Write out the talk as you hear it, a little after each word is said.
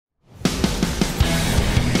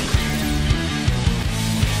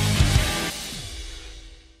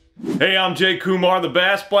Hey, I'm Jay Kumar, the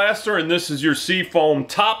BassBlaster, and this is your Seafoam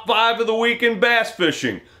Top 5 of the Week in Bass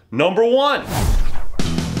Fishing. Number 1.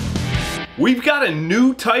 We've got a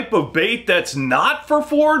new type of bait that's not for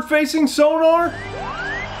forward-facing sonar.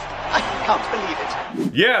 I can't believe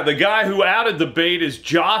it. Yeah, the guy who added the bait is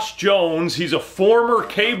Josh Jones. He's a former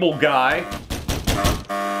cable guy.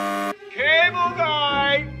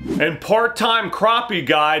 And part-time crappie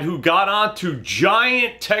guide who got onto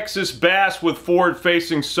giant Texas bass with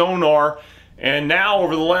forward-facing sonar, and now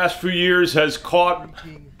over the last few years has caught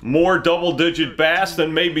more double-digit bass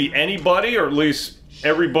than maybe anybody, or at least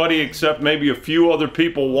everybody except maybe a few other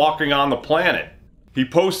people walking on the planet. He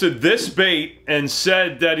posted this bait and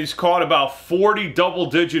said that he's caught about 40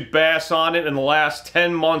 double-digit bass on it in the last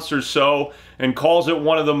 10 months or so, and calls it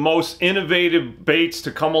one of the most innovative baits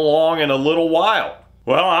to come along in a little while.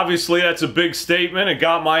 Well, obviously that's a big statement. It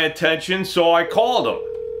got my attention, so I called him.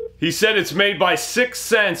 He said it's made by 6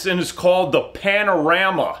 Cents and is called the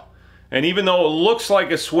Panorama. And even though it looks like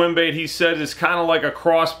a swim bait, he said it's kind of like a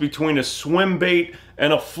cross between a swim bait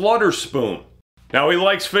and a flutter spoon. Now he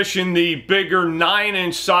likes fishing the bigger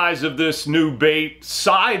 9-inch size of this new bait,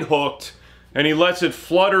 side hooked, and he lets it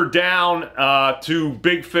flutter down to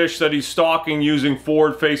big fish that he's stalking using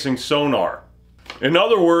forward-facing sonar. In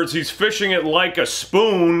other words, he's fishing it like a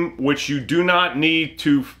spoon, which you do not need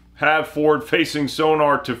to have forward-facing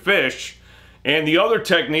sonar to fish. And the other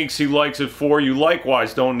techniques he likes it for, you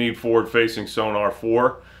likewise don't need forward-facing sonar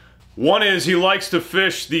for. One is he likes to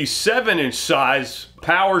fish the 7-inch size,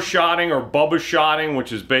 power shotting or Bubba shotting,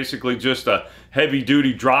 which is basically just a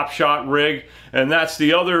heavy-duty drop shot rig. And that's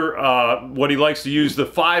the other, what he likes to use the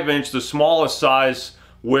 5-inch, the smallest size,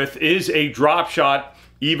 with is a drop shot,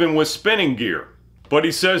 even with spinning gear. But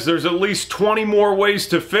he says there's at least 20 more ways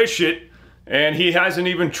to fish it, and he hasn't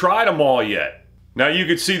even tried them all yet. Now you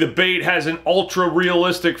can see the bait has an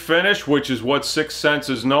ultra-realistic finish, which is what 6 Cents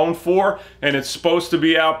is known for, and it's supposed to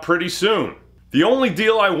be out pretty soon. The only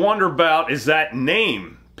deal I wonder about is that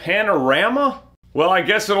name, Panorama? Well, I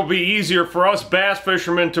guess it'll be easier for us bass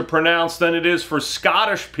fishermen to pronounce than it is for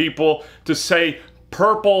Scottish people to say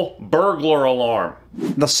purple burglar alarm.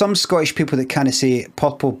 There's some Scottish people that kind of say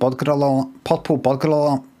purple burglar alarm. Purple burglar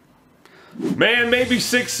alarm. Man, maybe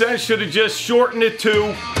 6 Cents should have just shortened it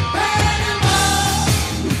to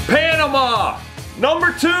Panama.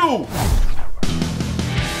 Number 2.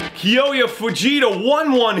 Kyoya Fujita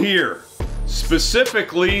won one here.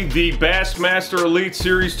 Specifically, the Bassmaster Elite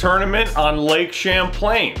Series tournament on Lake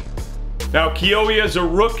Champlain. Now, Kyoya is a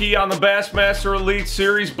rookie on the Bassmaster Elite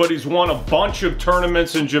Series, but he's won a bunch of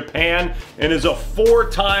tournaments in Japan and is a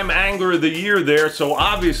 4-time Angler of the Year there, so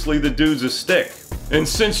obviously the dude's a stick. And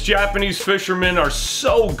since Japanese fishermen are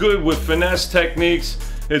so good with finesse techniques,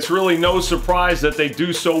 it's really no surprise that they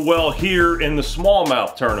do so well here in the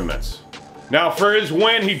smallmouth tournaments. Now, for his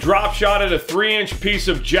win, he drop shotted a 3-inch piece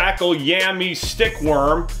of Jackal Yami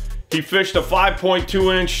stickworm. He fished a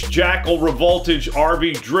 5.2-inch Jackal Revoltage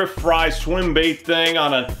RV drift fry swim bait thing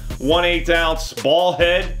on a 1/8 ounce ball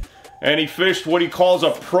head. And he fished what he calls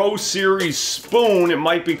a Pro Series spoon. It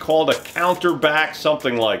might be called a counterback,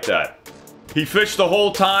 something like that. He fished the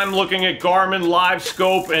whole time looking at Garmin Live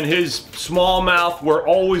Scope, and his smallmouth were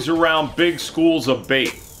always around big schools of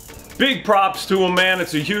bait. Big props to him, man.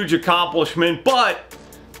 It's a huge accomplishment, but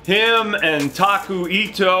him and Taku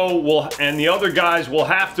Ito and the other guys will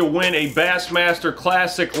have to win a Bassmaster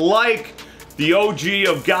Classic like the OG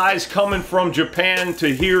of guys coming from Japan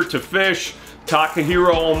to here to fish,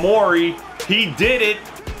 Takahiro Omori. He did it,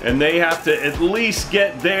 and they have to at least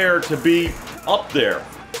get there to be up there.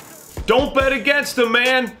 Don't bet against him,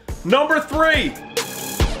 man. Number 3.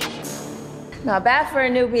 Not bad for a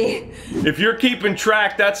newbie. If you're keeping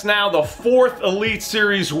track, that's now the 4th Elite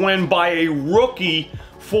Series win by a rookie.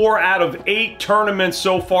 4 out of 8 tournaments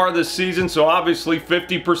so far this season, so obviously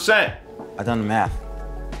 50%. I done the math.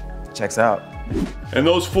 Checks out. And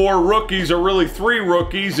those 4 rookies are really 3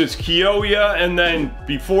 rookies. It's Kyoya, and then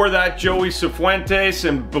before that Joey Cifuentes,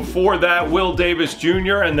 and before that Will Davis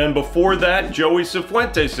Jr., and then before that Joey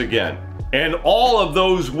Cifuentes again. And all of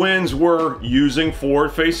those wins were using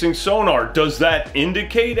forward-facing sonar. Does that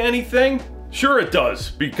indicate anything? Sure it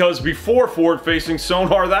does, because before forward-facing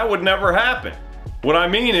sonar that would never happen. What I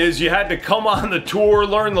mean is you had to come on the tour,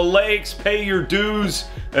 learn the lakes, pay your dues,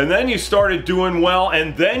 and then you started doing well,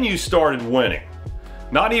 and then you started winning.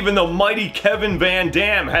 Not even the mighty Kevin Van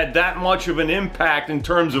Dam had that much of an impact in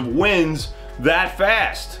terms of wins that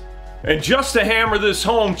fast. And just to hammer this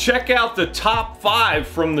home, check out the top 5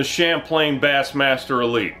 from the Champlain Bassmaster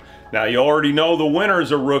Elite. Now you already know the winner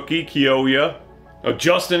is a rookie, Kyoya.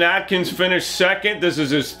 Justin Atkins finished second. This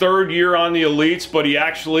is his third year on the Elites, but he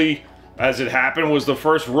actually as it happened, was the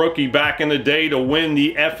first rookie back in the day to win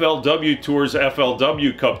the FLW Tour's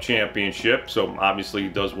FLW Cup Championship, so obviously he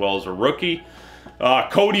does well as a rookie.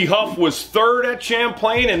 Cody Huff was third at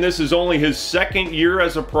Champlain, and this is only his second year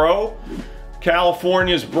as a pro.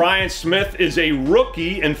 California's Brian Smith is a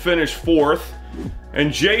rookie and finished fourth.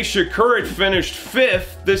 And Jay Shakurit finished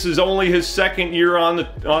fifth. This is only his second year on the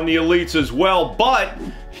elites as well, but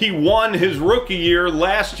he won his rookie year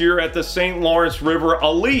last year at the St. Lawrence River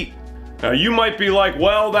Elite. Now you might be like,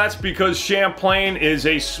 well, that's because Champlain is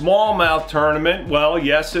a smallmouth tournament. Well,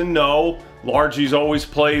 yes and no. Largies always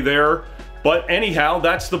play there. But anyhow,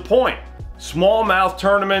 that's the point. Smallmouth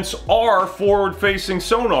tournaments are forward-facing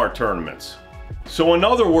sonar tournaments. So in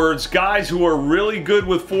other words, guys who are really good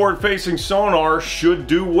with forward-facing sonar should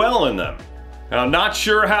do well in them. Now, I'm not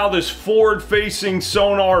sure how this forward-facing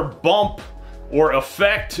sonar bump or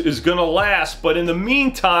effect is gonna last, but in the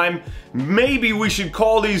meantime, maybe we should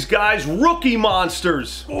call these guys rookie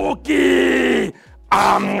monsters. Okay.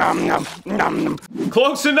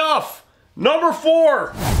 Close enough. Number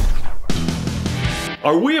 4.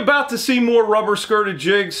 Are we about to see more rubber skirted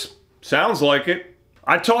jigs? Sounds like it.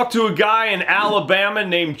 I talked to a guy in Alabama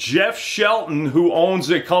named Jeff Shelton who owns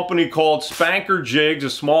a company called Spanker Jigs, a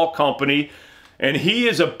small company, and he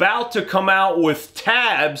is about to come out with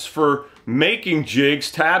tabs for making jigs,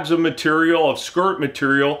 tabs of material, of skirt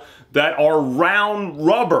material that are round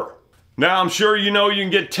rubber. Now I'm sure you know you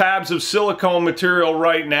can get tabs of silicone material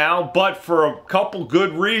right now, but for a couple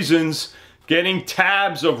good reasons, getting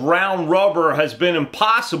tabs of round rubber has been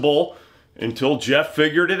impossible until Jeff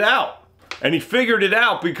figured it out. And he figured it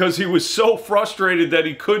out because he was so frustrated that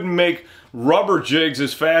he couldn't make rubber jigs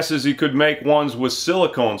as fast as he could make ones with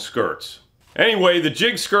silicone skirts. Anyway, the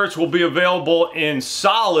jig skirts will be available in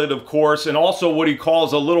solid, of course, and also what he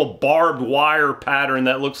calls a little barbed wire pattern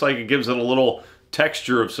that looks like it gives it a little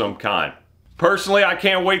texture of some kind. Personally, I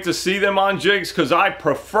can't wait to see them on jigs because I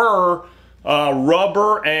prefer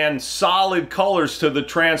rubber and solid colors to the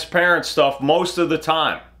transparent stuff most of the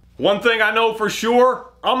time. One thing I know for sure,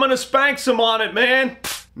 I'm gonna spank some on it, man.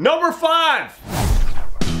 Number 5.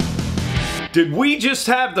 Did we just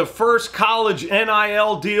have the first college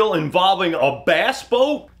NIL deal involving a bass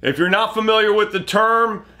boat? If you're not familiar with the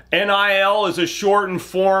term, NIL is a shortened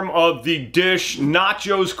form of the dish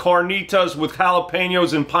nachos carnitas with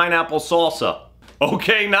jalapenos and pineapple salsa.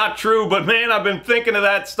 Okay, not true, but man, I've been thinking of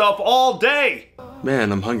that stuff all day.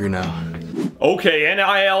 Man, I'm hungry now. Okay,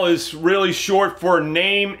 NIL is really short for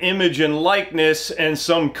name, image, and likeness, and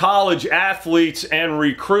some college athletes and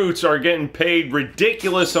recruits are getting paid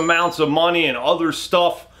ridiculous amounts of money and other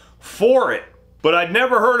stuff for it. But I'd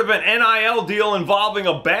never heard of an NIL deal involving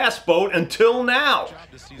a bass boat until now.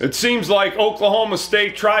 It seems like Oklahoma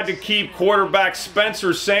State tried to keep quarterback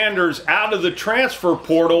Spencer Sanders out of the transfer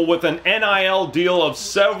portal with an NIL deal of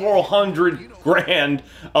several hundred grand,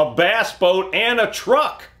 a bass boat, and a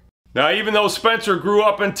truck. Now, even though Spencer grew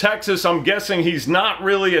up in Texas, I'm guessing he's not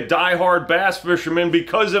really a diehard bass fisherman,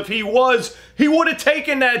 because if he was, he would have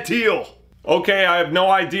taken that deal. Okay, I have no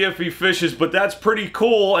idea if he fishes, but that's pretty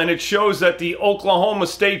cool, and it shows that the Oklahoma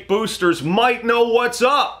State boosters might know what's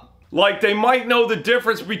up. Like they might know the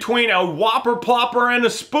difference between a whopper plopper and a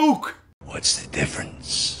spook. What's the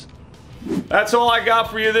difference? That's all I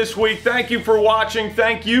got for you this week. Thank you for watching.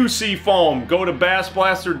 Thank you, Seafoam. Go to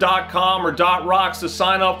BassBlaster.com or .rocks to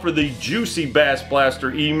sign up for the juicy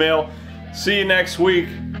BassBlaster email. See you next week.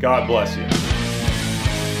 God bless you.